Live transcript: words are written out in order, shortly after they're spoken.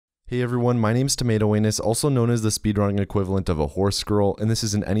Hey everyone, my name's Tomato Anus, also known as the speedrunning equivalent of a horse girl, and this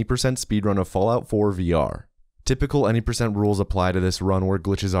is an any % speedrun of Fallout 4 VR. Typical any % rules apply to this run where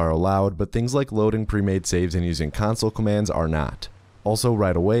glitches are allowed, but things like loading pre-made saves and using console commands are not. Also,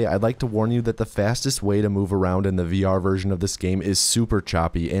 right away, I'd like to warn you that the fastest way to move around in the VR version of this game is super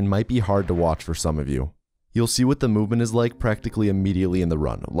choppy and might be hard to watch for some of you. You'll see what the movement is like practically immediately in the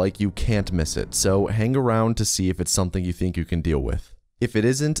run, like you can't miss it, so hang around to see if it's something you think you can deal with. If it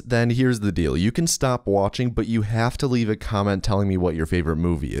isn't, then here's the deal. You can stop watching, but you have to leave a comment telling me what your favorite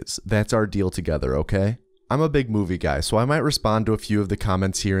movie is. That's our deal together, okay? I'm a big movie guy, so I might respond to a few of the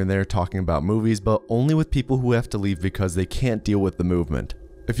comments here and there talking about movies, but only with people who have to leave because they can't deal with the movement.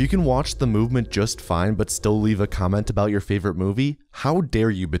 If you can watch the movement just fine but still leave a comment about your favorite movie, how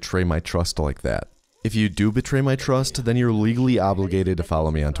dare you betray my trust like that? If you do betray my trust, then you're legally obligated to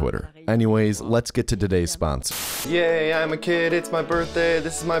follow me on Twitter. Anyways, let's get to today's sponsor. Yay, I'm a kid, it's my birthday,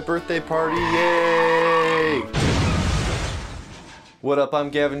 this is my birthday party, yay! What up, I'm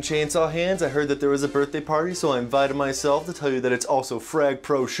Gavin Chainsaw Hands. I heard that there was a birthday party, so I invited myself to tell you that it's also Frag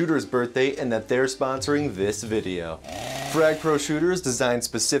Pro Shooter's birthday and that they're sponsoring this video. Frag Pro Shooter is designed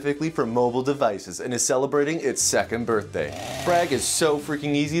specifically for mobile devices and is celebrating its 2nd birthday. Frag is so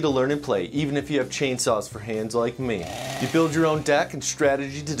freaking easy to learn and play, even if you have chainsaws for hands like me. You build your own deck and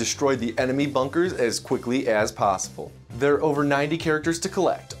strategy to destroy the enemy bunkers as quickly as possible. There are over 90 characters to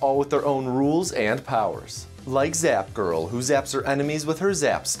collect, all with their own rules and powers. Like Zap Girl, who zaps her enemies with her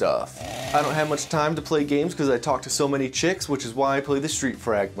zap stuff. I don't have much time to play games because I talk to so many chicks, which is why I play the Street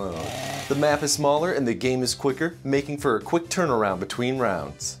Frag mode. The map is smaller and the game is quicker, making for a quick turnaround between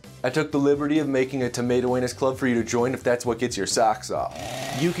rounds. I took the liberty of making a Tomato Anus club for you to join if that's what gets your socks off.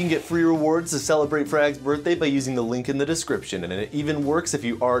 You can get free rewards to celebrate Frag's birthday by using the link in the description, and it even works if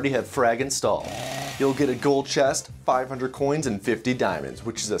you already have Frag installed. You'll get a gold chest, 500 coins, and 50 diamonds,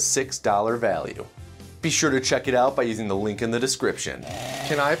 which is a $6 value. Be sure to check it out by using the link in the description.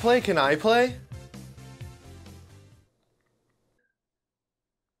 Can I play? Can I play?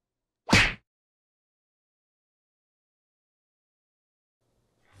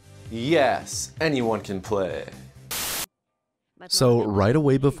 Yes, anyone can play. So right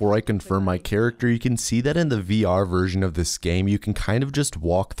away before I confirm my character, you can see that in the VR version of this game, you can kind of just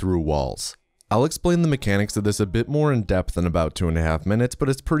walk through walls. I'll explain the mechanics of this a bit more in depth in about 2.5 minutes, but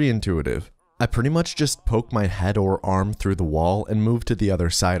it's pretty intuitive. I pretty much just poke my head or arm through the wall and move to the other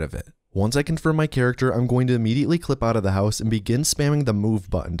side of it. Once I confirm my character, I'm going to immediately clip out of the house and begin spamming the move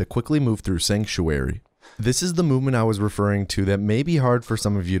button to quickly move through Sanctuary. This is the movement I was referring to that may be hard for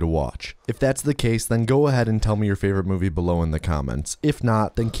some of you to watch. If that's the case, then go ahead and tell me your favorite movie below in the comments. If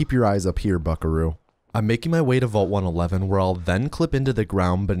not, then keep your eyes up here, buckaroo. I'm making my way to Vault 111 where I'll then clip into the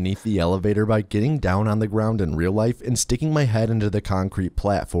ground beneath the elevator by getting down on the ground in real life and sticking my head into the concrete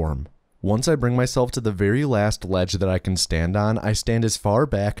platform. Once I bring myself to the very last ledge that I can stand on, I stand as far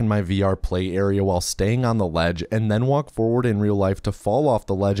back in my VR play area while staying on the ledge and then walk forward in real life to fall off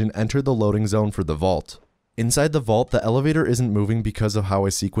the ledge and enter the loading zone for the vault. Inside the vault, the elevator isn't moving because of how I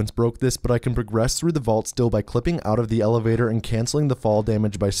sequence broke this, but I can progress through the vault still by clipping out of the elevator and canceling the fall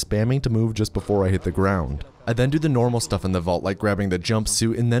damage by spamming to move just before I hit the ground. I then do the normal stuff in the vault like grabbing the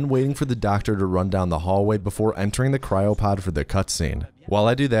jumpsuit and then waiting for the doctor to run down the hallway before entering the cryopod for the cutscene. While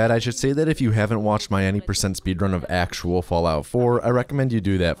I do that, I should say that if you haven't watched my any % speedrun of actual Fallout 4, I recommend you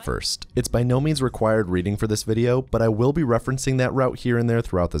do that first. It's by no means required reading for this video, but I will be referencing that route here and there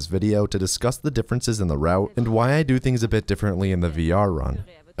throughout this video to discuss the differences in the route and why I do things a bit differently in the VR run.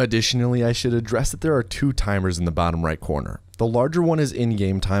 Additionally, I should address that there are 2 timers in the bottom right corner. The larger one is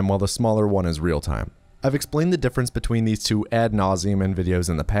in-game time while the smaller one is real time. I've explained the difference between these two ad nauseum in videos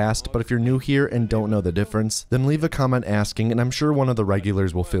in the past, but if you're new here and don't know the difference, then leave a comment asking and I'm sure one of the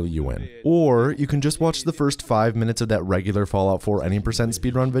regulars will fill you in. Or you can just watch the first 5 minutes of that regular Fallout 4 any %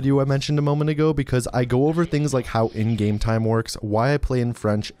 speedrun video I mentioned a moment ago because I go over things like how in-game time works, why I play in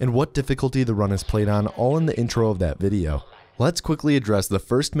French, and what difficulty the run is played on, all in the intro of that video. Let's quickly address the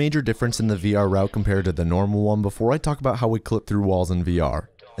first major difference in the VR route compared to the normal one before I talk about how we clip through walls in VR.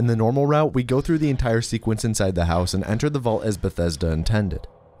 In the normal route, we go through the entire sequence inside the house and enter the vault as Bethesda intended.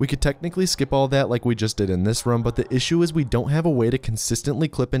 We could technically skip all that like we just did in this run, but the issue is we don't have a way to consistently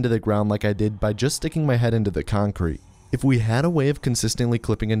clip into the ground like I did by just sticking my head into the concrete. If we had a way of consistently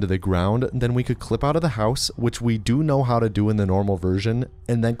clipping into the ground, then we could clip out of the house, which we do know how to do in the normal version,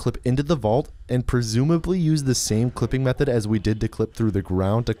 and then clip into the vault, and presumably use the same clipping method as we did to clip through the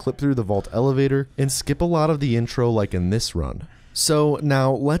ground to clip through the vault elevator, and skip a lot of the intro like in this run. So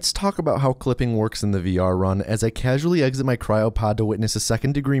now let's talk about how clipping works in the VR run as I casually exit my cryopod to witness a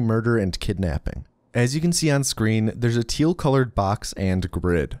 2nd-degree murder and kidnapping. As you can see on screen, there's a teal colored box and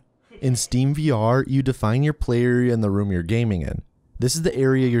grid. In Steam VR, you define your play area in the room you're gaming in. This is the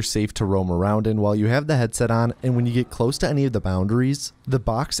area you're safe to roam around in while you have the headset on, and when you get close to any of the boundaries, the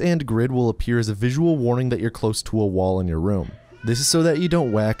box and grid will appear as a visual warning that you're close to a wall in your room. This is so that you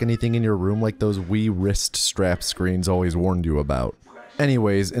don't whack anything in your room like those Wii wrist strap screens always warned you about.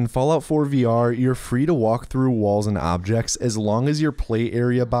 Anyways, in Fallout 4 VR, you're free to walk through walls and objects as long as your play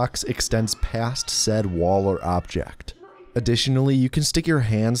area box extends past said wall or object. Additionally, you can stick your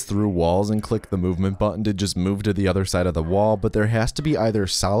hands through walls and click the movement button to just move to the other side of the wall, but there has to be either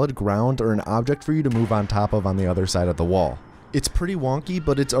solid ground or an object for you to move on top of on the other side of the wall. It's pretty wonky,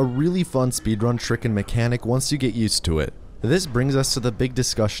 but it's a really fun speedrun trick and mechanic once you get used to it. This brings us to the big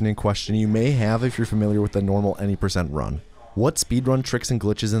discussion and question you may have if you're familiar with the normal any % run. What speedrun tricks and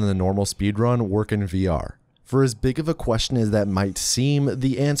glitches in the normal speedrun work in VR? For as big of a question as that might seem,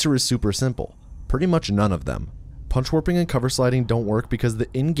 the answer is super simple. Pretty much none of them. Punch warping and cover sliding don't work because the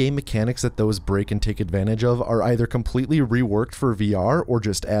in-game mechanics that those break and take advantage of are either completely reworked for VR or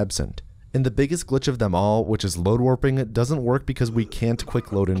just absent. And the biggest glitch of them all, which is load warping, doesn't work because we can't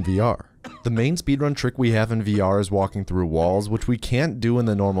quick load in VR. The main speedrun trick we have in VR is walking through walls, which we can't do in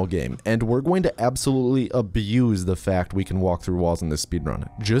the normal game, and we're going to absolutely abuse the fact we can walk through walls in this speedrun.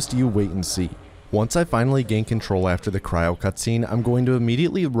 Just you wait and see. Once I finally gain control after the cryo cutscene, I'm going to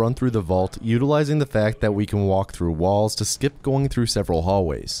immediately run through the vault, utilizing the fact that we can walk through walls to skip going through several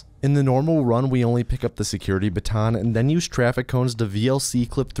hallways. In the normal run, we only pick up the security baton and then use traffic cones to VLC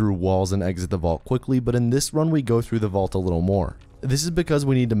clip through walls and exit the vault quickly, but in this run we go through the vault a little more. This is because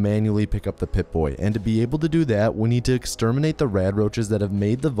we need to manually pick up the Pip-Boy, and to be able to do that, we need to exterminate the rad roaches that have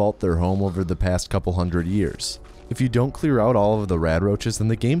made the vault their home over the past couple hundred years. If you don't clear out all of the rad roaches, then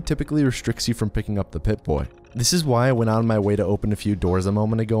the game typically restricts you from picking up the Pip-Boy. This is why I went on my way to open a few doors a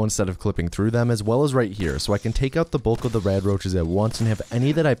moment ago instead of clipping through them, as well as right here, so I can take out the bulk of the rad roaches at once and have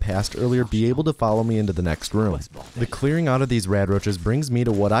any that I passed earlier be able to follow me into the next room. The clearing out of these rad roaches brings me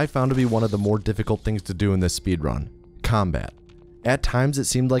to what I found to be one of the more difficult things to do in this speedrun: combat. At times it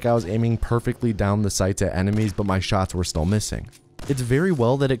seemed like I was aiming perfectly down the sights at enemies, but my shots were still missing. It's very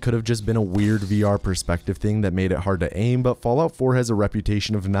well that it could have just been a weird VR perspective thing that made it hard to aim, but Fallout 4 has a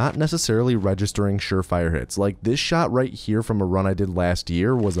reputation of not necessarily registering surefire hits. Like this shot right here from a run I did last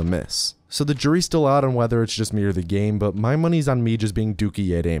year was a miss. So the jury's still out on whether it's just me or the game, but my money's on me just being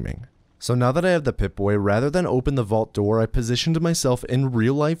dookie at aiming. So now that I have the Pip-Boy, rather than open the vault door, I positioned myself in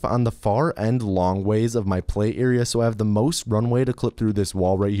real life on the far end long ways of my play area so I have the most runway to clip through this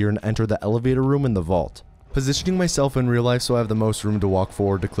wall right here and enter the elevator room in the vault. Positioning myself in real life so I have the most room to walk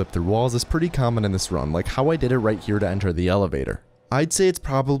forward to clip through walls is pretty common in this run, like how I did it right here to enter the elevator. I'd say it's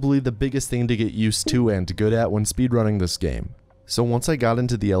probably the biggest thing to get used to and good at when speedrunning this game. So once I got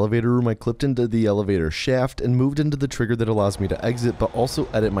into the elevator room, I clipped into the elevator shaft and moved into the trigger that allows me to exit but also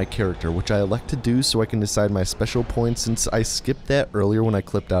edit my character, which I elect to do so I can decide my special points since I skipped that earlier when I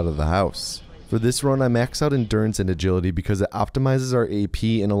clipped out of the house. For this run, I max out endurance and agility because it optimizes our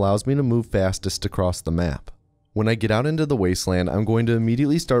AP and allows me to move fastest across the map. When I get out into the wasteland, I'm going to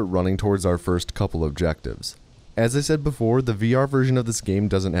immediately start running towards our first couple objectives. As I said before, the VR version of this game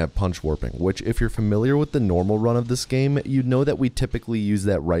doesn't have punch warping, which if you're familiar with the normal run of this game, you'd know that we typically use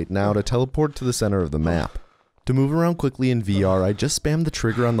that right now to teleport to the center of the map. To move around quickly in VR, I just spam the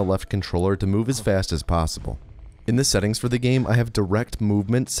trigger on the left controller to move as fast as possible. In the settings for the game, I have direct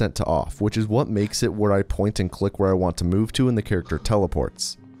movement set to off, which is what makes it where I point and click where I want to move to and the character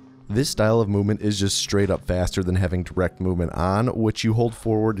teleports. This style of movement is just straight up faster than having direct movement on, which you hold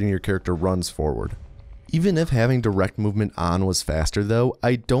forward and your character runs forward. Even if having direct movement on was faster though,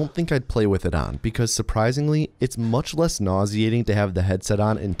 I don't think I'd play with it on, because surprisingly, it's much less nauseating to have the headset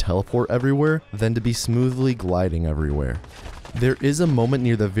on and teleport everywhere than to be smoothly gliding everywhere. There is a moment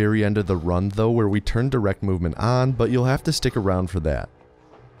near the very end of the run though where we turn direct movement on, but you'll have to stick around for that.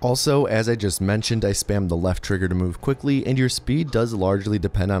 Also, as I just mentioned, I spam the left trigger to move quickly, and your speed does largely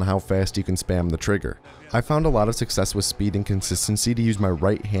depend on how fast you can spam the trigger. I found a lot of success with speed and consistency to use my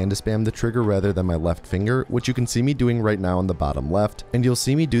right hand to spam the trigger rather than my left finger, which you can see me doing right now in the bottom left, and you'll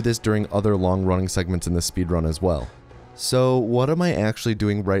see me do this during other long running segments in the speedrun as well. So what am I actually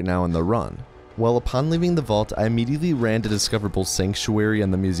doing right now in the run? Well, upon leaving the vault, I immediately ran to discover both Sanctuary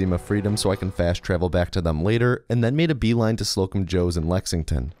and the Museum of Freedom so I can fast travel back to them later, and then made a beeline to Slocum Joe's in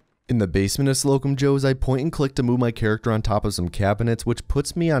Lexington. In the basement of Slocum Joe's, I point and click to move my character on top of some cabinets, which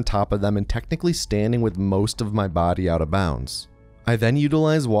puts me on top of them and technically standing with most of my body out of bounds. I then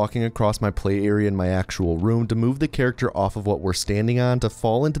utilize walking across my play area in my actual room to move the character off of what we're standing on to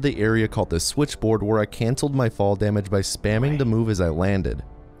fall into the area called the switchboard, where I cancelled my fall damage by spamming to move as I landed.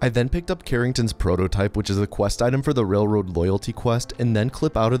 I then picked up Carrington's prototype, which is a quest item for the railroad loyalty quest, and then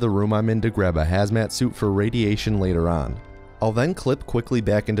clip out of the room I'm in to grab a hazmat suit for radiation later on. I'll then clip quickly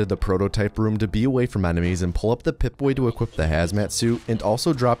back into the prototype room to be away from enemies and pull up the Pip-Boy to equip the hazmat suit, and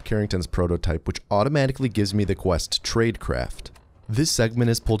also drop Carrington's prototype, which automatically gives me the quest Tradecraft. This segment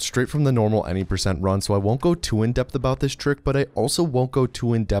is pulled straight from the normal any % run, so I won't go too in depth about this trick, but I also won't go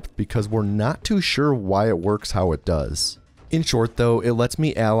too in depth because we're not too sure why it works how it does. In short though, it lets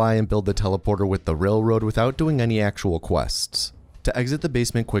me ally and build the teleporter with the railroad without doing any actual quests. To exit the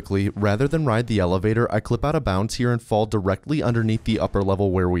basement quickly, rather than ride the elevator, I clip out of bounds here and fall directly underneath the upper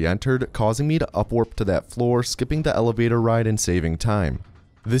level where we entered, causing me to upwarp to that floor, skipping the elevator ride and saving time.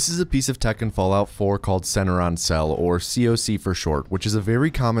 This is a piece of tech in Fallout 4 called Center on Cell, or COC for short, which is a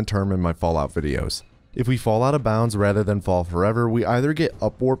very common term in my Fallout videos. If we fall out of bounds rather than fall forever, we either get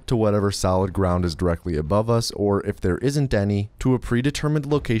upwarped to whatever solid ground is directly above us, or if there isn't any, to a predetermined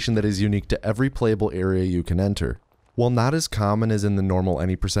location that is unique to every playable area you can enter. While not as common as in the normal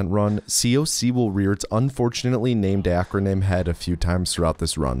any % run, COC will rear its unfortunately named acronym head a few times throughout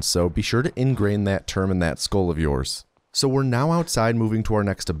this run, so be sure to ingrain that term in that skull of yours. So we're now outside moving to our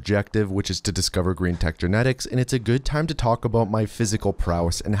next objective, which is to discover green tech genetics, and it's a good time to talk about my physical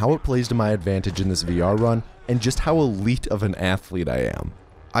prowess and how it plays to my advantage in this VR run, and just how elite of an athlete I am.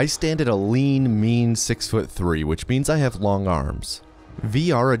 I stand at a lean, mean 6'3", which means I have long arms.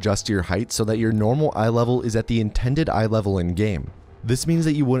 VR adjusts your height so that your normal eye level is at the intended eye level in game. This means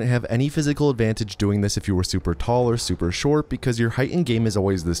that you wouldn't have any physical advantage doing this if you were super tall or super short, because your height in game is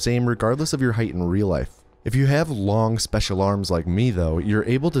always the same regardless of your height in real life. If you have long special arms like me though, you're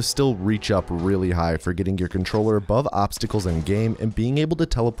able to still reach up really high for getting your controller above obstacles in game and being able to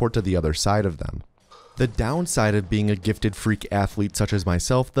teleport to the other side of them. The downside of being a gifted freak athlete such as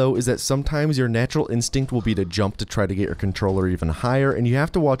myself though is that sometimes your natural instinct will be to jump to try to get your controller even higher, and you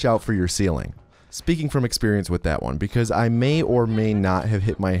have to watch out for your ceiling. Speaking from experience with that one, because I may or may not have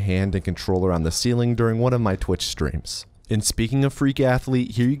hit my hand and controller on the ceiling during one of my Twitch streams. And speaking of freak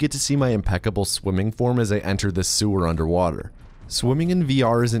athlete, here you get to see my impeccable swimming form as I enter this sewer underwater. Swimming in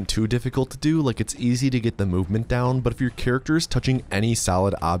VR isn't too difficult to do, like it's easy to get the movement down, but if your character is touching any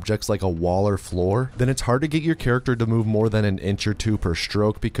solid objects like a wall or floor, then it's hard to get your character to move more than an inch or two per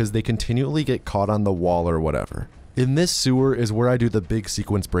stroke because they continually get caught on the wall or whatever. In this sewer is where I do the big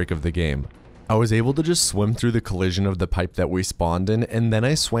sequence break of the game. I was able to just swim through the collision of the pipe that we spawned in, and then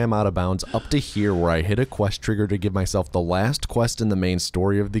I swam out of bounds up to here where I hit a quest trigger to give myself the last quest in the main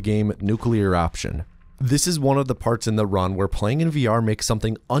story of the game, Nuclear Option. This is one of the parts in the run where playing in VR makes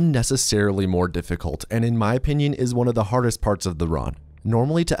something unnecessarily more difficult, and in my opinion is one of the hardest parts of the run.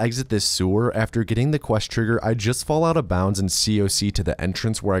 Normally to exit this sewer, after getting the quest trigger, I just fall out of bounds and COC to the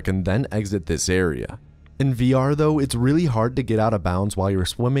entrance where I can then exit this area. In VR though, it's really hard to get out of bounds while you're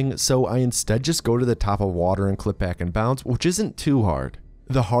swimming, so I instead just go to the top of water and clip back in bounds, which isn't too hard.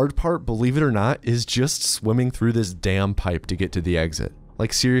 The hard part, believe it or not, is just swimming through this damn pipe to get to the exit.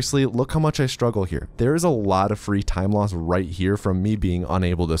 Like seriously, look how much I struggle here. There is a lot of free time loss right here from me being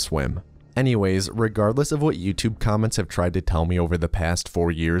unable to swim. Anyways, regardless of what YouTube comments have tried to tell me over the past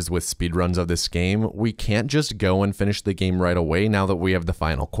 4 years with speedruns of this game, we can't just go and finish the game right away now that we have the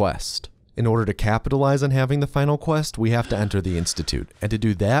final quest. In order to capitalize on having the final quest, we have to enter the Institute, and to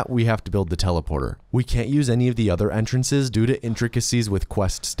do that, we have to build the teleporter. We can't use any of the other entrances due to intricacies with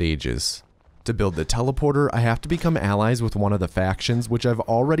quest stages. To build the teleporter, I have to become allies with one of the factions, which I've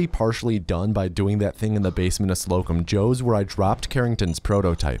already partially done by doing that thing in the basement of Slocum Joe's where I dropped Carrington's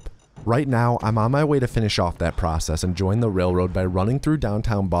prototype. Right now, I'm on my way to finish off that process and join the railroad by running through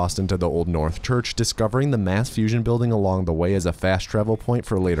downtown Boston to the Old North Church, discovering the Mass Fusion building along the way as a fast travel point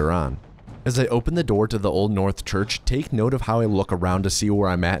for later on. As I open the door to the Old North Church, take note of how I look around to see where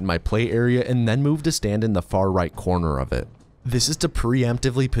I'm at in my play area and then move to stand in the far right corner of it. This is to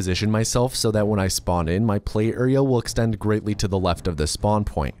preemptively position myself so that when I spawn in, my play area will extend greatly to the left of the spawn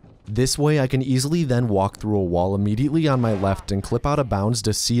point. This way I can easily then walk through a wall immediately on my left and clip out of bounds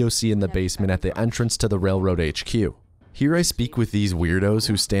to COC in the basement at the entrance to the Railroad HQ. Here I speak with these weirdos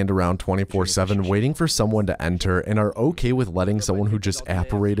who stand around 24/7 waiting for someone to enter and are okay with letting someone who just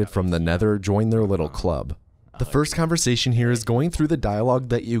apparated from the nether join their little club. The first conversation here is going through the dialogue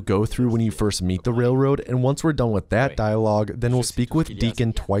that you go through when you first meet the railroad, and once we're done with that dialogue, then we'll speak with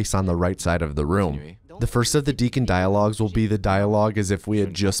Deacon twice on the right side of the room. The first of the Deacon dialogues will be the dialogue as if we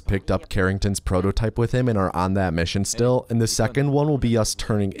had just picked up Carrington's prototype with him and are on that mission still, and the second one will be us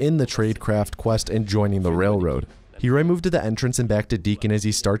turning in the Tradecraft quest and joining the railroad. Here I move to the entrance and back to Deacon as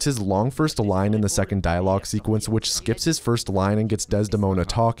he starts his long first line in the second dialogue sequence, which skips his first line and gets Desdemona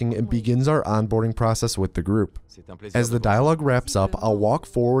talking and begins our onboarding process with the group. As the dialogue wraps up, I'll walk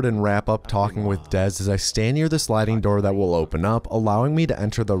forward and wrap up talking with Des as I stand near the sliding door that will open up, allowing me to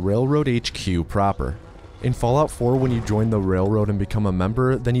enter the Railroad HQ proper. In Fallout 4, when you join the Railroad and become a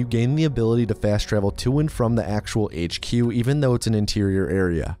member, then you gain the ability to fast travel to and from the actual HQ, even though it's an interior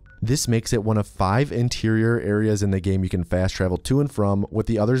area. This makes it one of 5 interior areas in the game you can fast travel to and from, with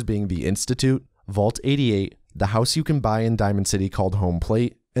the others being the Institute, Vault 88, the house you can buy in Diamond City called Home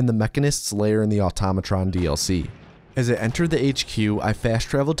Plate, and the Mechanist's Lair in the Automatron DLC. As I entered the HQ, I fast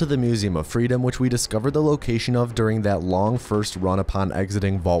traveled to the Museum of Freedom, which we discovered the location of during that long first run upon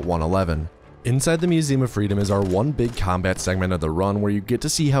exiting Vault 111. Inside the Museum of Freedom is our one big combat segment of the run where you get to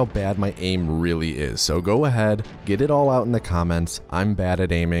see how bad my aim really is, so go ahead, get it all out in the comments. I'm bad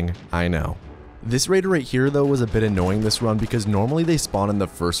at aiming, I know. This raider right here though was a bit annoying this run because normally they spawn in the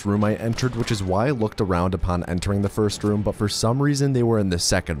first room I entered, which is why I looked around upon entering the first room, but for some reason they were in the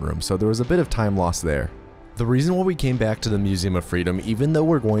second room, so there was a bit of time lost there. The reason why we came back to the Museum of Freedom, even though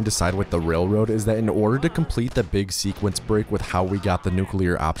we're going to side with the Railroad, is that in order to complete the big sequence break with how we got the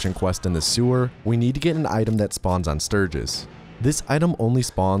nuclear option quest in the sewer, we need to get an item that spawns on Sturgis. This item only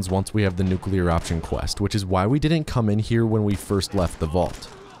spawns once we have the nuclear option quest, which is why we didn't come in here when we first left the vault.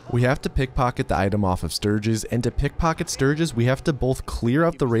 We have to pickpocket the item off of Sturgis, and to pickpocket Sturgis, we have to both clear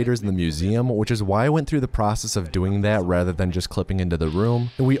out the raiders in the museum, which is why I went through the process of doing that rather than just clipping into the room,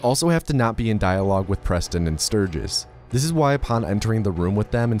 and we also have to not be in dialogue with Preston and Sturgis. This is why upon entering the room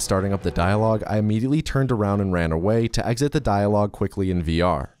with them and starting up the dialogue, I immediately turned around and ran away to exit the dialogue quickly in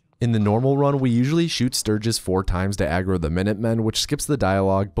VR. In the normal run, we usually shoot Sturgis 4 times to aggro the Minutemen, which skips the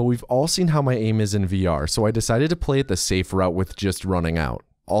dialogue, but we've all seen how my aim is in VR, so I decided to play it the safe route with just running out.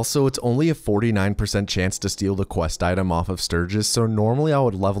 Also, it's only a 49% chance to steal the quest item off of Sturgis, so normally I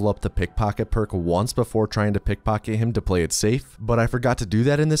would level up the pickpocket perk once before trying to pickpocket him to play it safe, but I forgot to do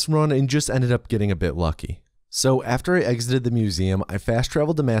that in this run and just ended up getting a bit lucky. So after I exited the museum, I fast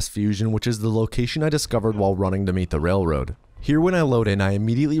traveled to Mass Fusion, which is the location I discovered while running to meet the Railroad. Here when I load in, I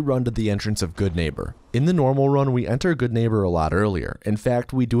immediately run to the entrance of Good Neighbor. In the normal run, we enter Good Neighbor a lot earlier. In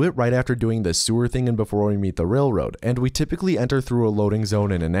fact, we do it right after doing the sewer thing and before we meet the Railroad, and we typically enter through a loading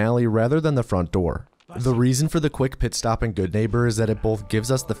zone in an alley rather than the front door. The reason for the quick pit stop in Good Neighbor is that it both gives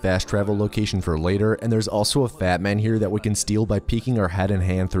us the fast travel location for later, and there's also a fat man here that we can steal by peeking our head and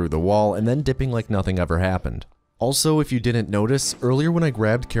hand through the wall and then dipping like nothing ever happened. Also, if you didn't notice, earlier when I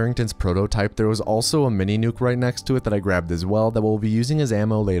grabbed Carrington's prototype, there was also a mini nuke right next to it that I grabbed as well that we'll be using as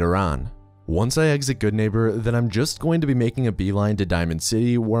ammo later on. Once I exit Good Neighbor, then I'm just going to be making a beeline to Diamond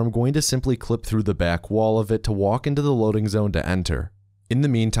City, where I'm going to simply clip through the back wall of it to walk into the loading zone to enter. In the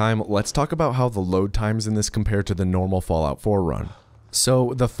meantime, let's talk about how the load times in this compare to the normal Fallout 4 run.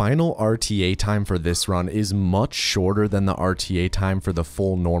 So, the final RTA time for this run is much shorter than the RTA time for the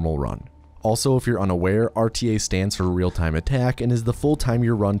full normal run. Also, if you're unaware, RTA stands for real-time attack and is the full time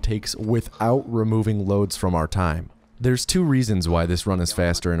your run takes without removing loads from our time. There's 2 reasons why this run is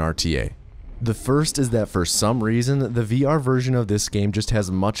faster in RTA. The first is that for some reason, the VR version of this game just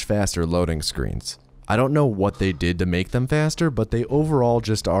has much faster loading screens. I don't know what they did to make them faster, but they overall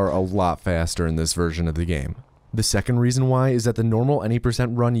just are a lot faster in this version of the game. The second reason why is that the normal any %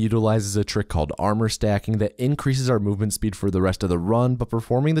 run utilizes a trick called armor stacking that increases our movement speed for the rest of the run, but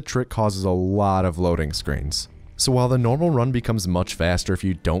performing the trick causes a lot of loading screens. So while the normal run becomes much faster if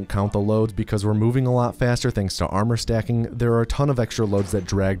you don't count the loads because we're moving a lot faster thanks to armor stacking, there are a ton of extra loads that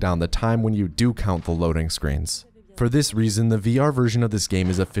drag down the time when you do count the loading screens. For this reason, the VR version of this game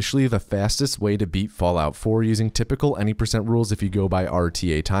is officially the fastest way to beat Fallout 4 using typical any % rules if you go by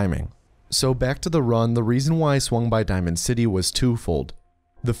RTA timing. So back to the run, the reason why I swung by Diamond City was twofold.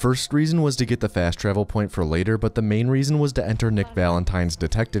 The first reason was to get the fast travel point for later, but the main reason was to enter Nick Valentine's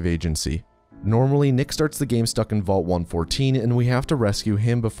detective agency. Normally, Nick starts the game stuck in Vault 114 and we have to rescue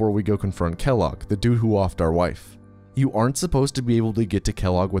him before we go confront Kellogg, the dude who offed our wife. You aren't supposed to be able to get to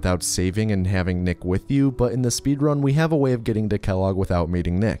Kellogg without saving and having Nick with you, but in the speedrun we have a way of getting to Kellogg without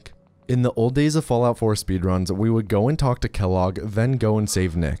meeting Nick. In the old days of Fallout 4 speedruns, we would go and talk to Kellogg, then go and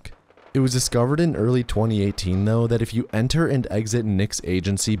save Nick. It was discovered in early 2018 though that if you enter and exit Nick's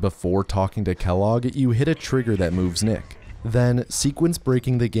agency before talking to Kellogg, you hit a trigger that moves Nick. Then, sequence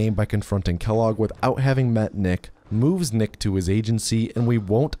breaking the game by confronting Kellogg without having met Nick moves Nick to his agency and we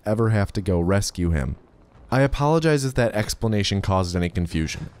won't ever have to go rescue him. I apologize if that explanation caused any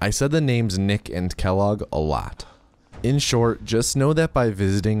confusion. I said the names Nick and Kellogg a lot. In short, just know that by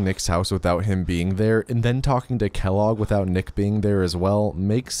visiting Nick's house without him being there, and then talking to Kellogg without Nick being there as well,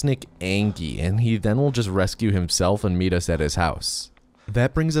 makes Nick angry, and he then will just rescue himself and meet us at his house.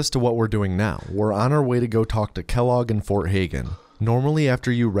 That brings us to what we're doing now. We're on our way to go talk to Kellogg in Fort Hagen. Normally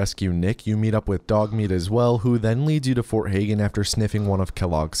after you rescue Nick, you meet up with Dogmeat as well, who then leads you to Fort Hagen after sniffing one of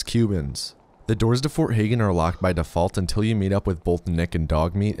Kellogg's Cubans. The doors to Fort Hagen are locked by default until you meet up with both Nick and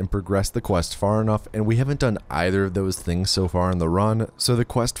Dogmeat and progress the quest far enough, and we haven't done either of those things so far in the run, so the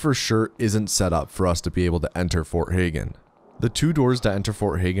quest for sure isn't set up for us to be able to enter Fort Hagen. The 2 doors to enter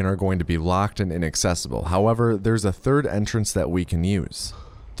Fort Hagen are going to be locked and inaccessible, however, there's a third entrance that we can use.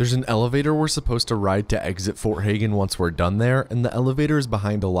 There's an elevator we're supposed to ride to exit Fort Hagen once we're done there, and the elevator is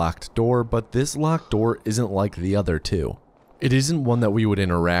behind a locked door, but this locked door isn't like the other 2. It isn't one that we would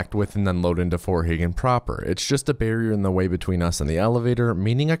interact with and then load into Fort Hagen proper. It's just a barrier in the way between us and the elevator,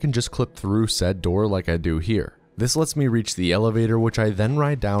 meaning I can just clip through said door like I do here. This lets me reach the elevator, which I then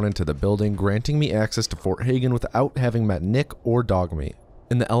ride down into the building, granting me access to Fort Hagen without having met Nick or Dogmeat.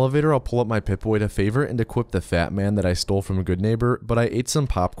 In the elevator, I'll pull up my Pip-Boy to favorite and equip the Fat Man that I stole from Good Neighbor, but I ate some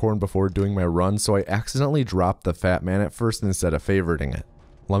popcorn before doing my run, so I accidentally dropped the Fat Man at first instead of favoriting it.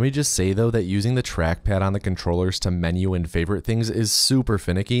 Let me just say though that using the trackpad on the controllers to menu and favorite things is super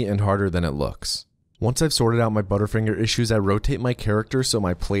finicky and harder than it looks. Once I've sorted out my Butterfinger issues, I rotate my character so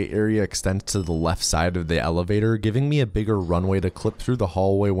my play area extends to the left side of the elevator, giving me a bigger runway to clip through the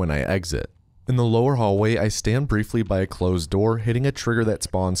hallway when I exit. In the lower hallway, I stand briefly by a closed door, hitting a trigger that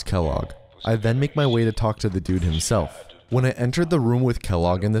spawns Kellogg. I then make my way to talk to the dude himself. When I entered the room with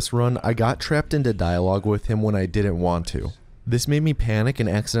Kellogg in this run, I got trapped into dialogue with him when I didn't want to. This made me panic and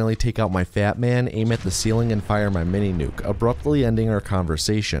accidentally take out my Fat Man, aim at the ceiling, and fire my mini nuke, abruptly ending our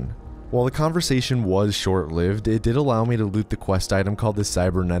conversation. While the conversation was short-lived, it did allow me to loot the quest item called the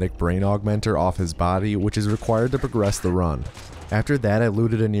Cybernetic Brain Augmenter off his body, which is required to progress the run. After that, I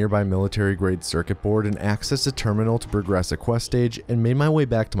looted a nearby military-grade circuit board and accessed a terminal to progress a quest stage, and made my way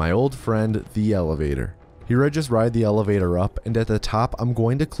back to my old friend, the elevator. Here I just ride the elevator up, and at the top I'm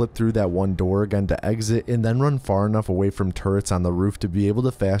going to clip through that one door again to exit and then run far enough away from turrets on the roof to be able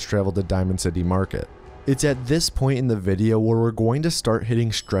to fast travel to Diamond City Market. It's at this point in the video where we're going to start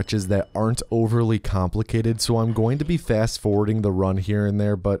hitting stretches that aren't overly complicated, so I'm going to be fast forwarding the run here and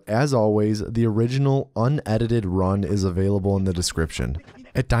there, but as always, the original unedited run is available in the description.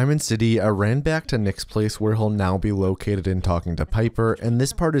 At Diamond City, I ran back to Nick's place where he'll now be located and talking to Piper, and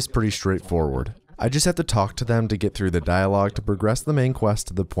this part is pretty straightforward. I just have to talk to them to get through the dialogue to progress the main quest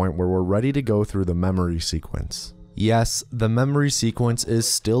to the point where we're ready to go through the memory sequence. Yes, the memory sequence is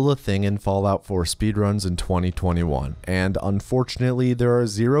still a thing in Fallout 4 speedruns in 2021, and unfortunately there are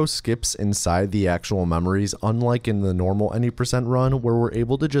 0 skips inside the actual memories, unlike in the normal any % run where we're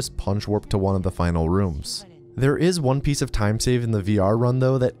able to just punch warp to one of the final rooms. There is one piece of time save in the VR run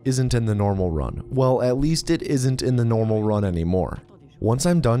though that isn't in the normal run. Well, at least it isn't in the normal run anymore. Once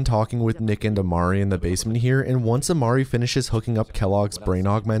I'm done talking with Nick and Amari in the basement here, and once Amari finishes hooking up Kellogg's brain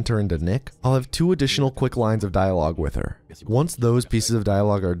augmenter into Nick, I'll have 2 additional quick lines of dialogue with her. Once those pieces of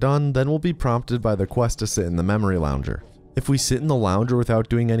dialogue are done, then we'll be prompted by the quest to sit in the memory lounger. If we sit in the lounger without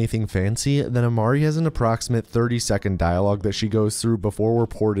doing anything fancy, then Amari has an approximate 30-second dialogue that she goes through before we're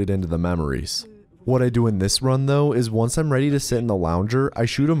ported into the memories. What I do in this run though is once I'm ready to sit in the lounger, I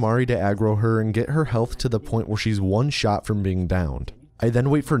shoot Amari to aggro her and get her health to the point where she's 1 shot from being downed. I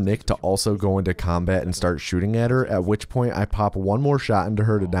then wait for Nick to also go into combat and start shooting at her, at which point I pop 1 more shot into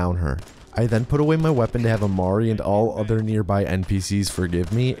her to down her. I then put away my weapon to have Amari and all other nearby NPCs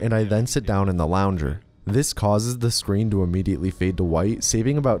forgive me, and I then sit down in the lounger. This causes the screen to immediately fade to white,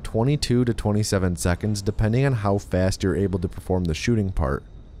 saving about 22 to 27 seconds depending on how fast you're able to perform the shooting part.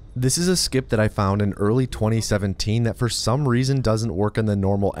 This is a skip that I found in early 2017 that for some reason doesn't work in the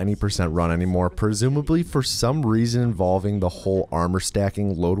normal any % run anymore, presumably for some reason involving the whole armor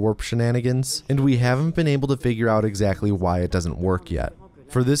stacking load warp shenanigans, and we haven't been able to figure out exactly why it doesn't work yet.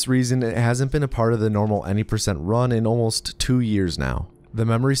 For this reason, it hasn't been a part of the normal any % run in almost 2 years now. The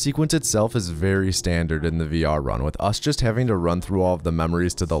memory sequence itself is very standard in the VR run, with us just having to run through all of the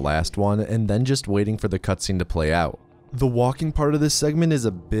memories to the last one and then just waiting for the cutscene to play out. The walking part of this segment is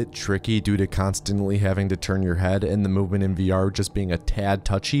a bit tricky due to constantly having to turn your head and the movement in VR just being a tad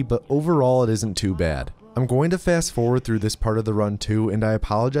touchy, but overall it isn't too bad. I'm going to fast forward through this part of the run too, and I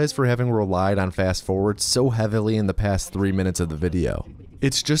apologize for having relied on fast forward so heavily in the past 3 minutes of the video.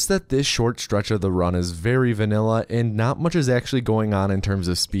 It's just that this short stretch of the run is very vanilla and not much is actually going on in terms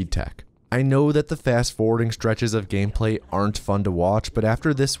of speed tech. I know that the fast forwarding stretches of gameplay aren't fun to watch, but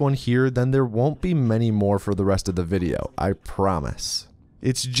after this one here, then there won't be many more for the rest of the video, I promise.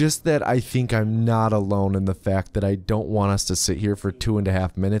 It's just that I think I'm not alone in the fact that I don't want us to sit here for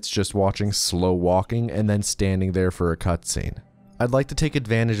 2.5 minutes just watching slow walking and then standing there for a cutscene. I'd like to take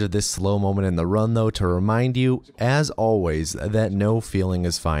advantage of this slow moment in the run though to remind you, as always, that no feeling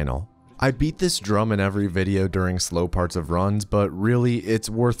is final. I beat this drum in every video during slow parts of runs, but really it's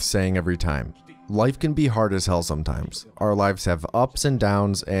worth saying every time. Life can be hard as hell sometimes. Our lives have ups and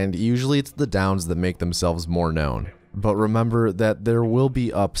downs, and usually it's the downs that make themselves more known. But remember that there will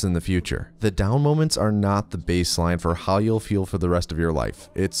be ups in the future. The down moments are not the baseline for how you'll feel for the rest of your life.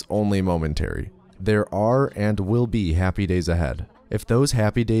 It's only momentary. There are and will be happy days ahead. If those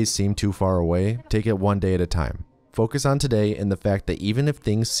happy days seem too far away, take it one day at a time. Focus on today and the fact that even if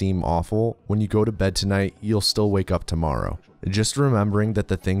things seem awful, when you go to bed tonight, you'll still wake up tomorrow. Just remembering that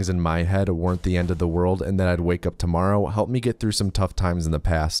the things in my head weren't the end of the world and that I'd wake up tomorrow helped me get through some tough times in the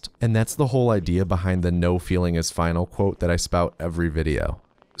past. And that's the whole idea behind the "no feeling is final" quote that I spout every video.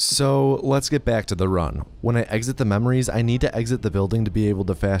 So let's get back to the run. When I exit the memories, I need to exit the building to be able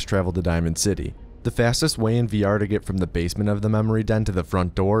to fast travel to Diamond City. The fastest way in VR to get from the basement of the memory den to the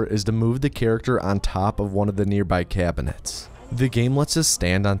front door is to move the character on top of one of the nearby cabinets. The game lets us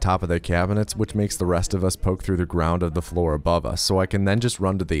stand on top of the cabinets, which makes the rest of us poke through the ground of the floor above us, so I can then just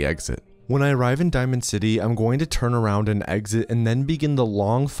run to the exit. When I arrive in Diamond City, I'm going to turn around and exit and then begin the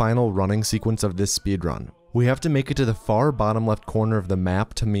long final running sequence of this speedrun. We have to make it to the far bottom left corner of the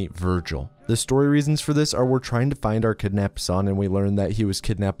map to meet Virgil. The story reasons for this are we're trying to find our kidnapped son, and we learn that he was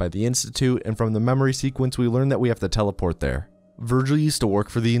kidnapped by the Institute, and from the memory sequence we learn that we have to teleport there. Virgil used to work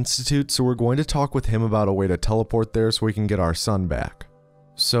for the Institute, so we're going to talk with him about a way to teleport there so we can get our son back.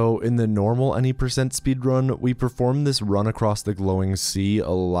 So in the normal any % speedrun, we perform this run across the glowing sea a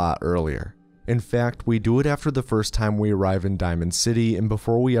lot earlier. In fact, we do it after the first time we arrive in Diamond City and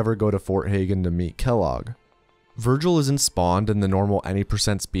before we ever go to Fort Hagen to meet Kellogg. Virgil isn't spawned in the normal any %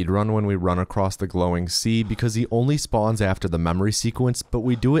 speedrun when we run across the glowing sea because he only spawns after the memory sequence, but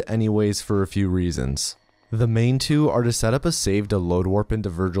we do it anyways for a few reasons. The main two are to set up a save to load warp into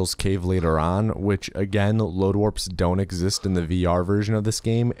Virgil's cave later on, which again, load warps don't exist in the VR version of this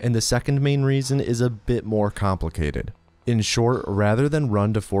game, and the second main reason is a bit more complicated. In short, rather than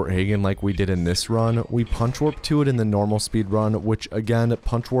run to Fort Hagen like we did in this run, we punch warp to it in the normal speedrun, which again,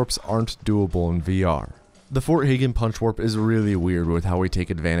 punch warps aren't doable in VR. The Fort Hagen punch warp is really weird with how we take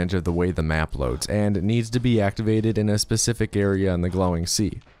advantage of the way the map loads, and needs to be activated in a specific area in the glowing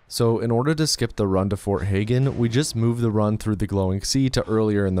sea. So in order to skip the run to Fort Hagen, we just move the run through the glowing sea to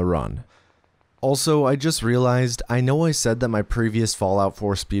earlier in the run. Also, I just realized, I know I said that my previous Fallout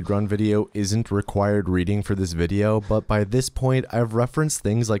 4 speedrun video isn't required reading for this video, but by this point I've referenced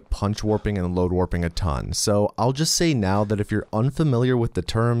things like punch warping and load warping a ton, so I'll just say now that if you're unfamiliar with the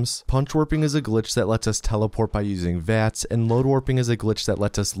terms, punch warping is a glitch that lets us teleport by using VATS, and load warping is a glitch that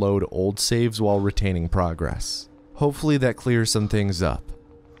lets us load old saves while retaining progress. Hopefully that clears some things up.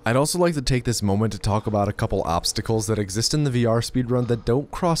 I'd also like to take this moment to talk about a couple obstacles that exist in the VR speedrun that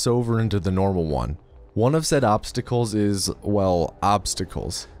don't cross over into the normal one. One of said obstacles is, well,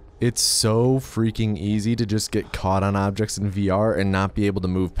 obstacles. It's so freaking easy to just get caught on objects in VR and not be able to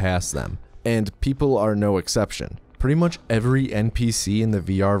move past them. And people are no exception. Pretty much every NPC in the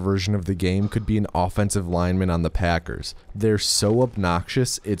VR version of the game could be an offensive lineman on the Packers. They're so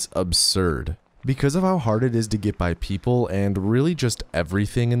obnoxious, it's absurd. Because of how hard it is to get by people and really just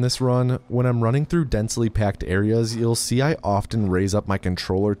everything in this run, when I'm running through densely packed areas, you'll see I often raise up my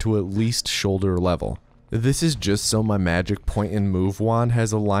controller to at least shoulder level. This is just so my magic point and move wand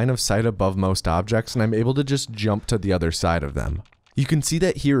has a line of sight above most objects and I'm able to just jump to the other side of them. You can see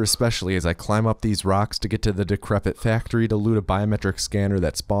that here especially as I climb up these rocks to get to the decrepit factory to loot a biometric scanner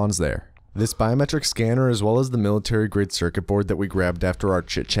that spawns there. This biometric scanner, as well as the military-grade circuit board that we grabbed after our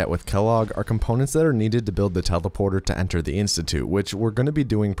chit-chat with Kellogg, are components that are needed to build the teleporter to enter the Institute, which we're going to be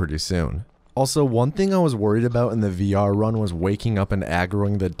doing pretty soon. Also, one thing I was worried about in the VR run was waking up and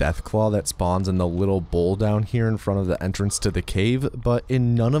aggroing the Deathclaw that spawns in the little bowl down here in front of the entrance to the cave, but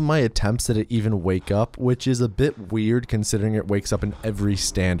in none of my attempts did it even wake up, which is a bit weird considering it wakes up in every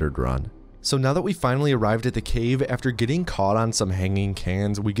standard run. So now that we finally arrived at the cave, after getting caught on some hanging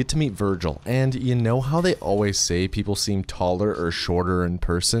cans, we get to meet Virgil, and you know how they always say people seem taller or shorter in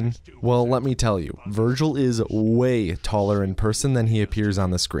person? Well, let me tell you, Virgil is way taller in person than he appears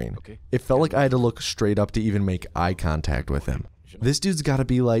on the screen. It felt like I had to look straight up to even make eye contact with him. This dude's gotta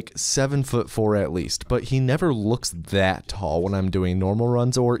be like 7'4" at least, but he never looks that tall when I'm doing normal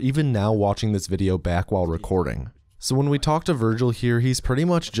runs or even now watching this video back while recording. So when we talk to Virgil here, he's pretty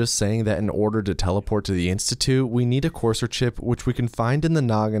much just saying that in order to teleport to the Institute, we need a Courser chip, which we can find in the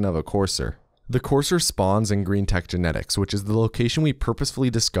noggin of a Courser. The courser spawns in Green Tech Genetics, which is the location we purposefully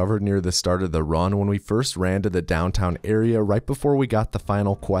discovered near the start of the run when we first ran to the downtown area right before we got the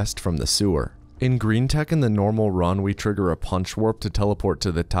final quest from the sewer. In Green Tech in the normal run, we trigger a punch warp to teleport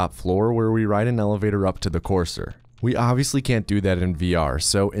to the top floor where we ride an elevator up to the courser. We obviously can't do that in VR,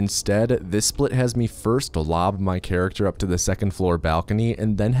 so instead, this split has me first lob my character up to the second floor balcony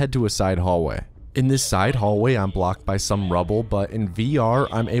and then head to a side hallway. In this side hallway, I'm blocked by some rubble, but in VR,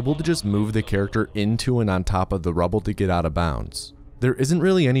 I'm able to just move the character into and on top of the rubble to get out of bounds. There isn't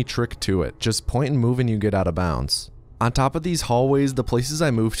really any trick to it, just point and move and you get out of bounds. On top of these hallways, the places I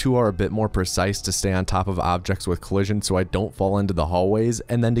move to are a bit more precise to stay on top of objects with collision so I don't fall into the hallways,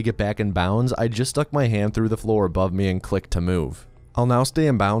 and then to get back in bounds, I just stuck my hand through the floor above me and click to move. I'll now stay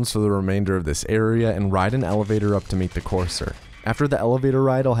in bounds for the remainder of this area and ride an elevator up to meet the courser. After the elevator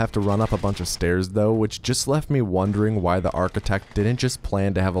ride, I'll have to run up a bunch of stairs though, which just left me wondering why the architect didn't just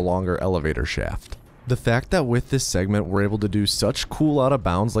plan to have a longer elevator shaft. The fact that with this segment we're able to do such cool out of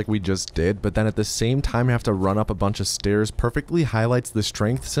bounds like we just did, but then at the same time have to run up a bunch of stairs perfectly highlights the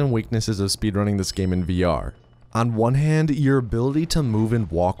strengths and weaknesses of speedrunning this game in VR. On one hand, your ability to move and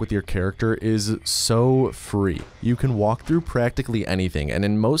walk with your character is so free. You can walk through practically anything, and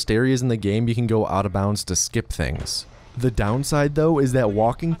in most areas in the game you can go out of bounds to skip things. The downside though is that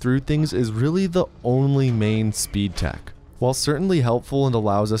walking through things is really the only main speed tech. While certainly helpful and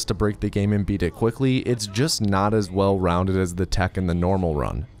allows us to break the game and beat it quickly, it's just not as well rounded as the tech in the normal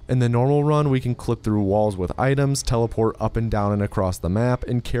run. In the normal run, we can clip through walls with items, teleport up and down and across the map,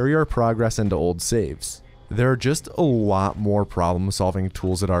 and carry our progress into old saves. There are just a lot more problem-solving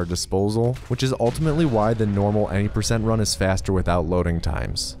tools at our disposal, which is ultimately why the normal any % run is faster without loading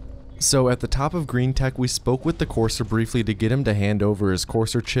times. So at the top of Green Tech, we spoke with the courser briefly to get him to hand over his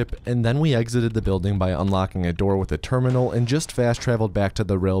courser chip, and then we exited the building by unlocking a door with a terminal and just fast traveled back to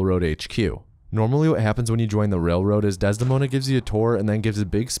the Railroad HQ. Normally what happens when you join the Railroad is Desdemona gives you a tour and then gives a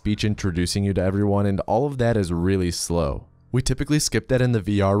big speech introducing you to everyone, and all of that is really slow. We typically skip that in the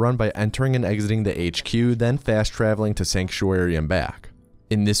VR run by entering and exiting the HQ, then fast traveling to Sanctuary and back.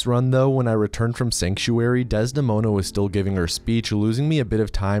 In this run though, when I returned from Sanctuary, Desdemona was still giving her speech, losing me a bit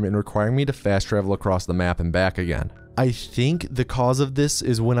of time and requiring me to fast travel across the map and back again. I think the cause of this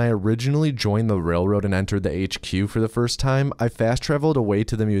is when I originally joined the Railroad and entered the HQ for the first time, I fast traveled away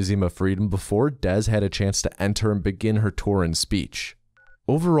to the Museum of Freedom before Des had a chance to enter and begin her tour and speech.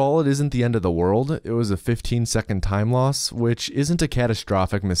 Overall, it isn't the end of the world. It was a 15-second time loss, which isn't a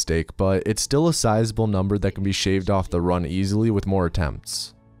catastrophic mistake, but it's still a sizable number that can be shaved off the run easily with more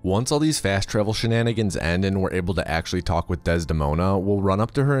attempts. Once all these fast travel shenanigans end and we're able to actually talk with Desdemona, we'll run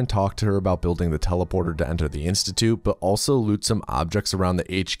up to her and talk to her about building the teleporter to enter the Institute, but also loot some objects around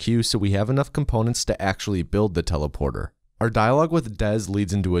the HQ so we have enough components to actually build the teleporter. Our dialogue with Des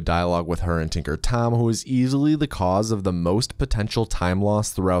leads into a dialogue with her and Tinker Tom, who is easily the cause of the most potential time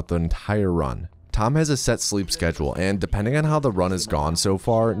loss throughout the entire run. Tom has a set sleep schedule, and depending on how the run has gone so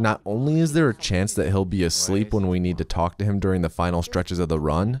far, not only is there a chance that he'll be asleep when we need to talk to him during the final stretches of the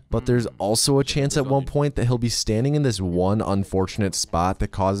run, but there's also a chance at one point that he'll be standing in this one unfortunate spot that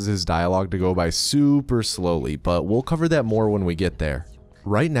causes his dialogue to go by super slowly, but we'll cover that more when we get there.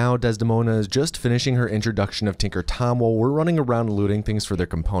 Right now, Desdemona is just finishing her introduction of Tinker Tom while we're running around looting things for their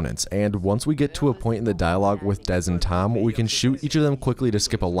components, and once we get to a point in the dialogue with Des and Tom, we can shoot each of them quickly to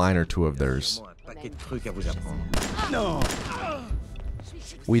skip a line or two of theirs.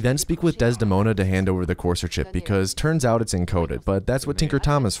 We then speak with Desdemona to hand over the courser chip because turns out it's encoded, but that's what Tinker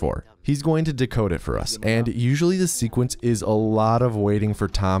Tom is for. He's going to decode it for us, and usually the sequence is a lot of waiting for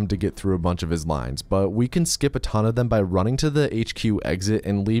Tom to get through a bunch of his lines, but we can skip a ton of them by running to the HQ exit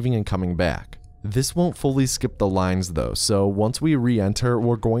and leaving and coming back. This won't fully skip the lines though, so once we re-enter,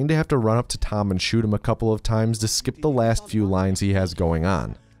 we're going to have to run up to Tom and shoot him a couple of times to skip the last few lines he has going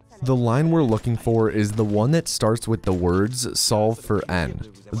on. The line we're looking for is the one that starts with the words "solve for N."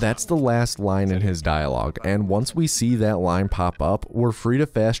 That's the last line in his dialogue, and once we see that line pop up, we're free to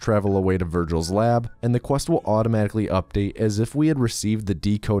fast travel away to Virgil's lab, and the quest will automatically update as if we had received the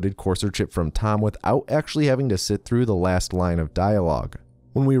decoded courser chip from Tom without actually having to sit through the last line of dialogue.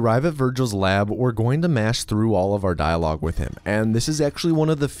 When we arrive at Virgil's lab, we're going to mash through all of our dialogue with him, and this is actually one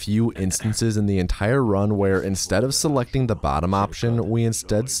of the few instances in the entire run where instead of selecting the bottom option, we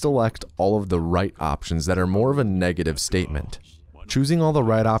instead select all of the right options that are more of a negative statement. Choosing all the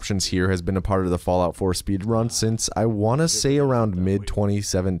right options here has been a part of the Fallout 4 speedrun since I want to say around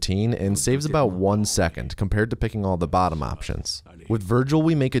mid-2017 and saves about 1 second compared to picking all the bottom options. With Virgil,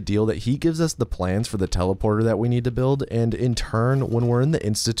 we make a deal that he gives us the plans for the teleporter that we need to build, and in turn, when we're in the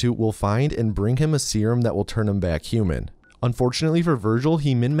Institute, we'll find and bring him a serum that will turn him back human. Unfortunately for Virgil,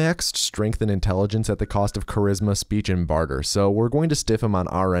 he min-maxed strength and intelligence at the cost of charisma, speech, and barter, so we're going to stiff him on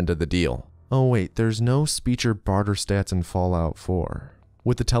our end of the deal. Oh wait, there's no speech or barter stats in Fallout 4.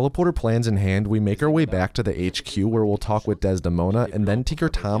 With the teleporter plans in hand, we make our way back to the HQ where we'll talk with Desdemona and then Tinker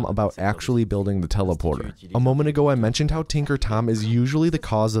Tom about actually building the teleporter. A moment ago I mentioned how Tinker Tom is usually the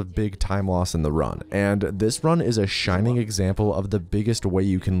cause of big time loss in the run, and this run is a shining example of the biggest way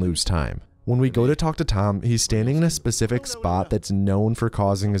you can lose time. When we go to talk to Tom, he's standing in a specific spot that's known for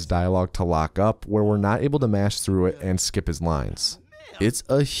causing his dialogue to lock up, where we're not able to mash through it and skip his lines. It's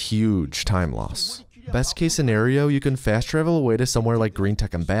a huge time loss. Best case scenario, you can fast travel away to somewhere like Green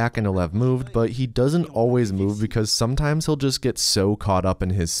Tech and back and he'll have moved, but he doesn't always move because sometimes he'll just get so caught up in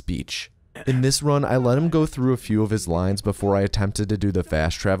his speech. In this run, I let him go through a few of his lines before I attempted to do the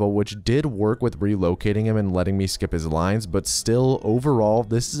fast travel, which did work with relocating him and letting me skip his lines, but still, overall,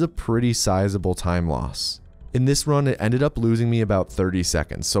 this is a pretty sizable time loss. In this run, it ended up losing me about 30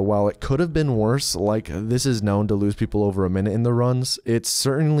 seconds, so while it could have been worse, like this is known to lose people over a minute in the runs, it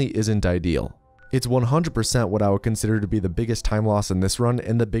certainly isn't ideal. It's 100% what I would consider to be the biggest time loss in this run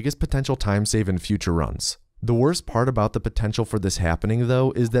and the biggest potential time save in future runs. The worst part about the potential for this happening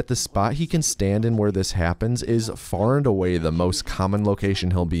though is that the spot he can stand in where this happens is far and away the most common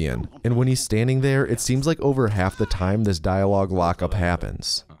location he'll be in. And when he's standing there, it seems like over half the time this dialogue lockup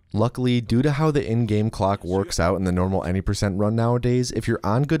happens. Luckily, due to how the in-game clock works out in the normal any % run nowadays, if you're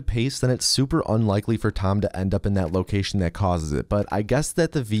on good pace, then it's super unlikely for Tom to end up in that location that causes it, but I guess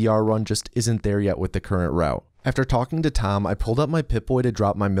that the VR run just isn't there yet with the current route. After talking to Tom, I pulled up my Pip-Boy to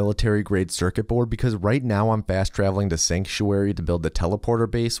drop my military-grade circuit board because right now I'm fast traveling to Sanctuary to build the teleporter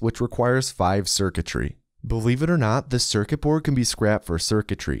base, which requires 5 circuitry. Believe it or not, this circuit board can be scrapped for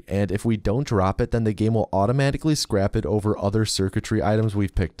circuitry, and if we don't drop it, then the game will automatically scrap it over other circuitry items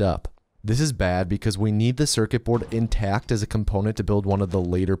we've picked up. This is bad because we need the circuit board intact as a component to build one of the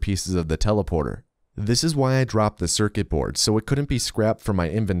later pieces of the teleporter. This is why I dropped the circuit board, so it couldn't be scrapped from my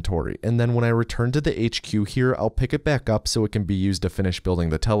inventory, and then when I return to the HQ here, I'll pick it back up so it can be used to finish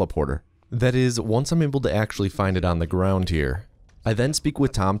building the teleporter. That is, once I'm able to actually find it on the ground here. I then speak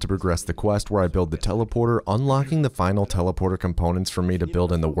with Tom to progress the quest where I build the teleporter, unlocking the final teleporter components for me to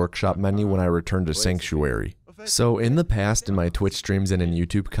build in the workshop menu when I return to Sanctuary. So in the past, in my Twitch streams and in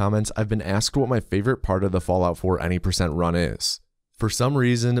YouTube comments, I've been asked what my favorite part of the Fallout 4 any % run is. For some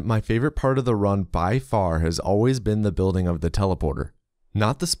reason, my favorite part of the run by far has always been the building of the teleporter.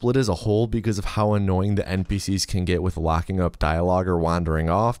 Not the split as a whole because of how annoying the NPCs can get with locking up dialogue or wandering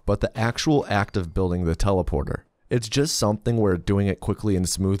off, but the actual act of building the teleporter. It's just something where doing it quickly and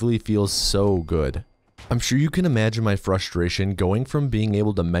smoothly feels so good. I'm sure you can imagine my frustration going from being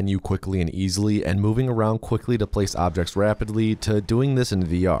able to menu quickly and easily and moving around quickly to place objects rapidly to doing this in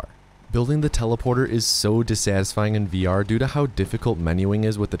VR. Building the teleporter is so dissatisfying in VR due to how difficult menuing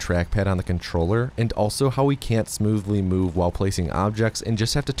is with the trackpad on the controller, and also how we can't smoothly move while placing objects and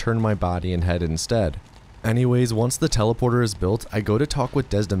just have to turn my body and head instead. Anyways, once the teleporter is built, I go to talk with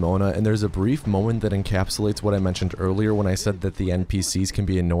Desdemona, and there's a brief moment that encapsulates what I mentioned earlier when I said that the NPCs can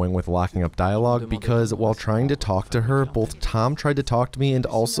be annoying with locking up dialogue, because while trying to talk to her, both Tom tried to talk to me and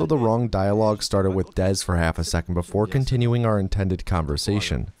also the wrong dialogue started with Des for half a second before continuing our intended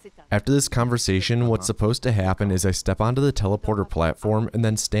conversation. After this conversation, what's supposed to happen is I step onto the teleporter platform and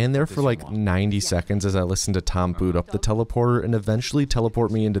then stand there for like 90 seconds as I listen to Tom boot up the teleporter and eventually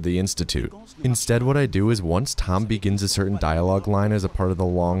teleport me into the Institute. Instead, what I do is once Tom begins a certain dialogue line as a part of the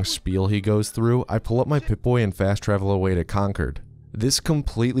long spiel he goes through, I pull up my Pip-Boy and fast travel away to Concord. This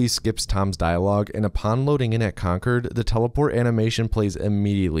completely skips Tom's dialogue, and upon loading in at Concord, the teleport animation plays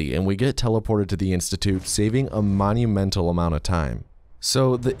immediately and we get teleported to the Institute, saving a monumental amount of time.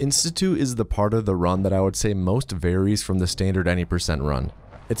 So the Institute is the part of the run that I would say most varies from the standard any % run.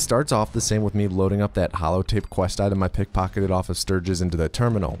 It starts off the same with me loading up that holotape quest item I pickpocketed off of Sturgis into the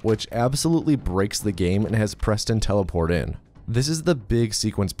terminal, which absolutely breaks the game and has Preston teleport in. This is the big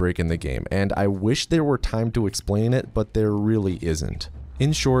sequence break in the game, and I wish there were time to explain it, but there really isn't.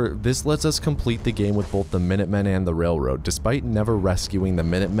 In short, this lets us complete the game with both the Minutemen and the Railroad, despite never rescuing the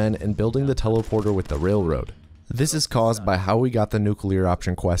Minutemen and building the teleporter with the Railroad. This is caused by how we got the nuclear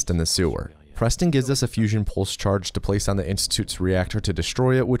option quest in the sewer. Preston gives us a fusion pulse charge to place on the Institute's reactor to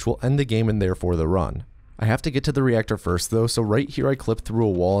destroy it, which will end the game and therefore the run. I have to get to the reactor first though, so right here I clipped through a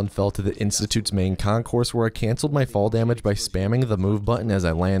wall and fell to the Institute's main concourse where I cancelled my fall damage by spamming the move button as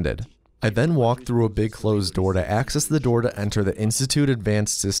I landed. I then walked through a big closed door to access the door to enter the Institute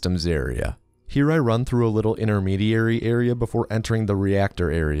Advanced Systems area. Here I run through a little intermediary area before entering the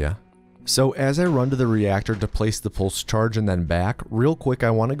reactor area. So as I run to the reactor to place the pulse charge and then back, real quick I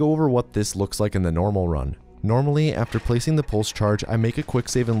want to go over what this looks like in the normal run. Normally, after placing the pulse charge, I make a quick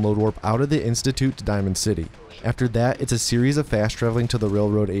save and load warp out of the Institute to Diamond City. After that, it's a series of fast traveling to the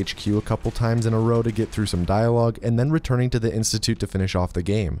Railroad HQ a couple times in a row to get through some dialogue, and then returning to the Institute to finish off the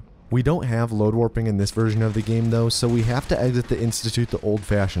game. We don't have load warping in this version of the game though, so we have to exit the Institute the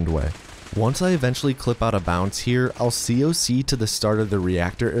old-fashioned way. Once I eventually clip out a bounce here, I'll COC to the start of the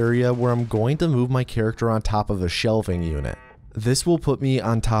reactor area where I'm going to move my character on top of a shelving unit. This will put me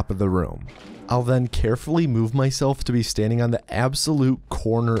on top of the room. I'll then carefully move myself to be standing on the absolute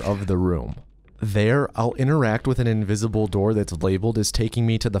corner of the room. There, I'll interact with an invisible door that's labeled as taking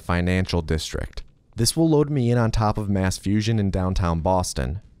me to the financial district. This will load me in on top of Mass Fusion in downtown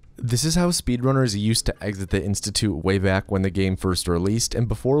Boston. This is how speedrunners used to exit the Institute way back when the game first released and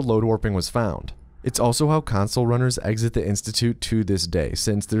before load warping was found. It's also how console runners exit the Institute to this day,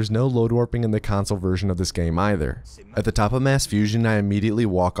 since there's no load warping in the console version of this game either. At the top of Mass Fusion, I immediately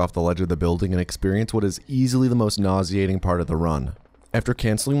walk off the ledge of the building and experience what is easily the most nauseating part of the run. After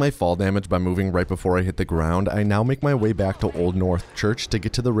canceling my fall damage by moving right before I hit the ground, I now make my way back to Old North Church to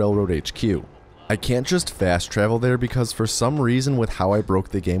get to the Railroad HQ. I can't just fast travel there because for some reason with how I broke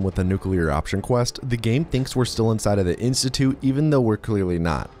the game with the nuclear option quest, the game thinks we're still inside of the Institute even though we're clearly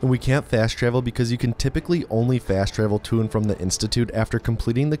not. And we can't fast travel because you can typically only fast travel to and from the Institute after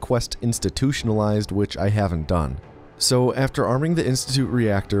completing the quest Institutionalized, which I haven't done. So after arming the Institute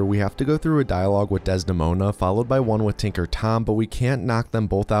reactor, we have to go through a dialogue with Desdemona followed by one with Tinker Tom, but we can't knock them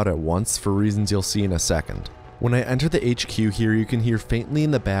both out at once for reasons you'll see in a second. When I enter the HQ here, you can hear faintly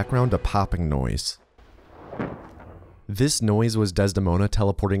in the background a popping noise. This noise was Desdemona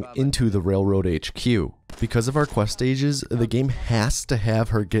teleporting into the Railroad HQ. Because of our quest stages, the game has to have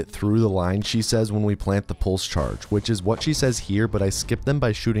her get through the line she says when we plant the pulse charge, which is what she says here, but I skip them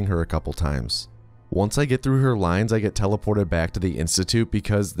by shooting her a couple times. Once I get through her lines, I get teleported back to the Institute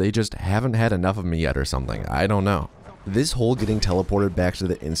because they just haven't had enough of me yet or something, I don't know. This whole getting teleported back to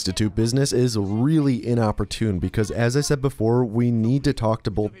the Institute business is really inopportune because as I said before, we need to talk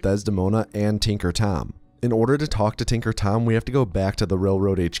to both Desdemona and Tinker Tom. In order to talk to Tinker Tom, we have to go back to the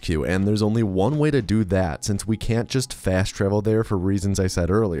Railroad HQ, and there's only one way to do that since we can't just fast travel there for reasons I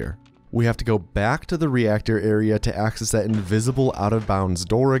said earlier. We have to go back to the reactor area to access that invisible out of bounds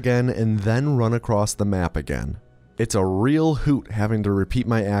door again and then run across the map again. It's a real hoot having to repeat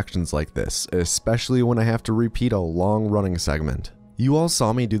my actions like this, especially when I have to repeat a long running segment. You all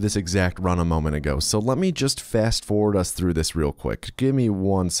saw me do this exact run a moment ago, so let me just fast forward us through this real quick. Give me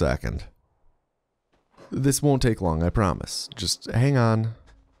 1 second. This won't take long, I promise. Just hang on.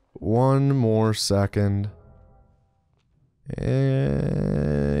 1 more second.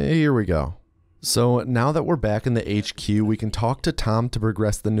 Here we go. So now that we're back in the HQ, we can talk to Tom to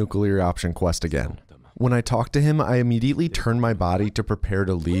progress the nuclear option quest again. When I talk to him, I immediately turn my body to prepare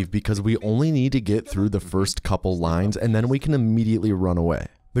to leave because we only need to get through the first couple lines and then we can immediately run away.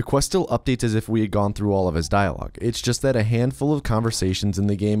 The quest still updates as if we had gone through all of his dialogue. It's just that a handful of conversations in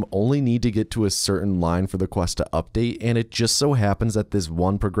the game only need to get to a certain line for the quest to update, and it just so happens that this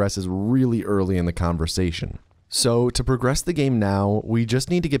one progresses really early in the conversation. So to progress the game now, we just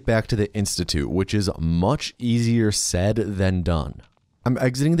need to get back to the Institute, which is much easier said than done. I'm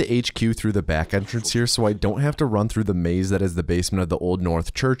exiting the HQ through the back entrance here so I don't have to run through the maze that is the basement of the Old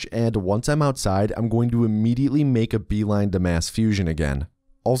North Church, and once I'm outside, I'm going to immediately make a beeline to Mass Fusion again.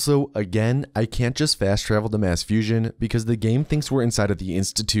 Also, again, I can't just fast travel to Mass Fusion because the game thinks we're inside of the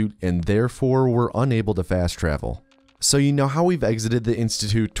Institute and therefore we're unable to fast travel. So you know how we've exited the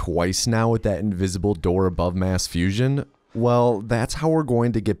Institute twice now with that invisible door above Mass Fusion? Well, that's how we're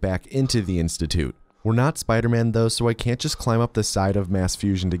going to get back into the Institute. We're not Spider-Man though, so I can't just climb up the side of Mass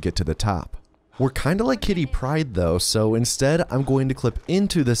Fusion to get to the top. We're kinda like Kitty Pryde though, so instead I'm going to clip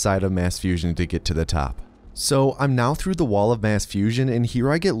into the side of Mass Fusion to get to the top. So I'm now through the wall of Mass Fusion, and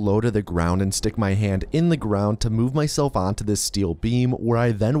here I get low to the ground and stick my hand in the ground to move myself onto this steel beam, where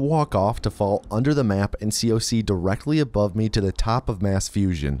I then walk off to fall under the map and COC directly above me to the top of Mass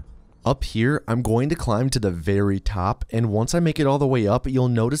Fusion. Up here, I'm going to climb to the very top, and once I make it all the way up, you'll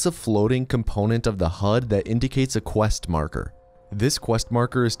notice a floating component of the HUD that indicates a quest marker. This quest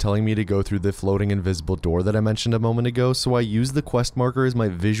marker is telling me to go through the floating invisible door that I mentioned a moment ago, so I use the quest marker as my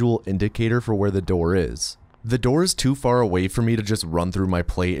visual indicator for where the door is. The door is too far away for me to just run through my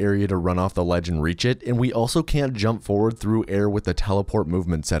play area to run off the ledge and reach it, and we also can't jump forward through air with the teleport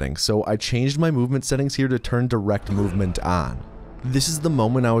movement setting, so I changed my movement settings here to turn direct movement on. This is the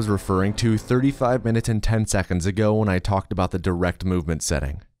moment I was referring to 35 minutes and 10 seconds ago when I talked about the direct movement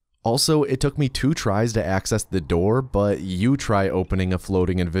setting. Also, it took me 2 tries to access the door, but you try opening a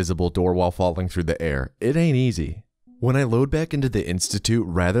floating invisible door while falling through the air. It ain't easy. When I load back into the Institute,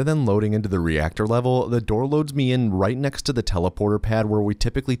 rather than loading into the reactor level, the door loads me in right next to the teleporter pad where we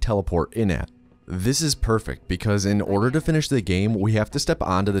typically teleport in at. This is perfect because in order to finish the game, we have to step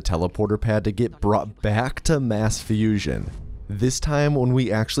onto the teleporter pad to get brought back to mass fusion. This time, when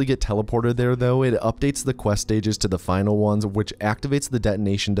we actually get teleported there though, it updates the quest stages to the final ones, which activates the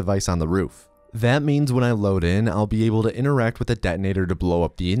detonation device on the roof. That means when I load in, I'll be able to interact with the detonator to blow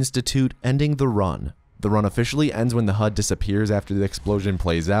up the Institute, ending the run. The run officially ends when the HUD disappears after the explosion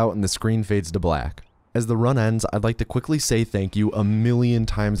plays out and the screen fades to black. As the run ends, I'd like to quickly say thank you a million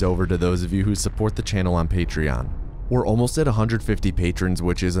times over to those of you who support the channel on Patreon. We're almost at 150 patrons,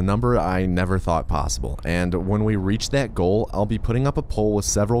 which is a number I never thought possible, and when we reach that goal, I'll be putting up a poll with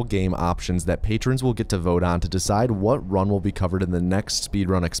several game options that patrons will get to vote on to decide what run will be covered in the next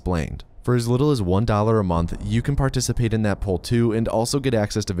Speedrun Explained. For as little as $1 a month, you can participate in that poll too and also get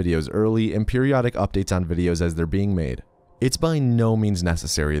access to videos early and periodic updates on videos as they're being made. It's by no means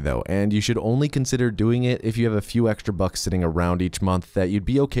necessary though, and you should only consider doing it if you have a few extra bucks sitting around each month that you'd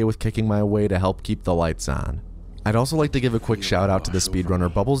be okay with kicking my way to help keep the lights on. I'd also like to give a quick shout out to the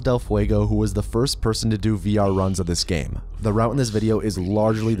speedrunner Bubbles Del Fuego, who was the first person to do VR runs of this game. The route in this video is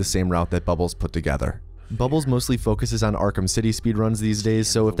largely the same route that Bubbles put together. Bubbles mostly focuses on Arkham City speedruns these days,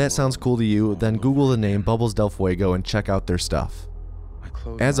 so if that sounds cool to you, then Google the name Bubbles Del Fuego and check out their stuff.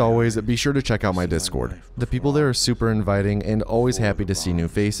 As always, be sure to check out my Discord. The people there are super inviting and always happy to see new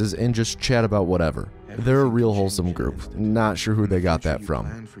faces and just chat about whatever. They're a real wholesome group. Not sure who they got that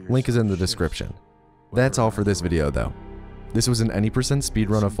from. Link is in the description. That's all for this video though. This was an any%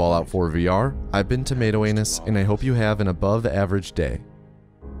 speedrun of Fallout 4 VR. I've been Tomato Anus, and I hope you have an above average day.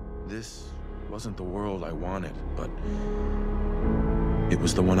 This wasn't the world I wanted, but it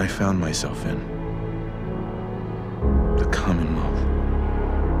was the one I found myself in. The Commonwealth.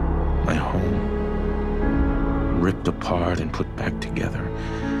 My home. Ripped apart and put back together.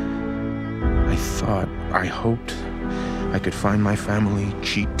 I hoped I could find my family,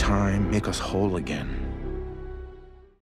 cheat time, make us whole again.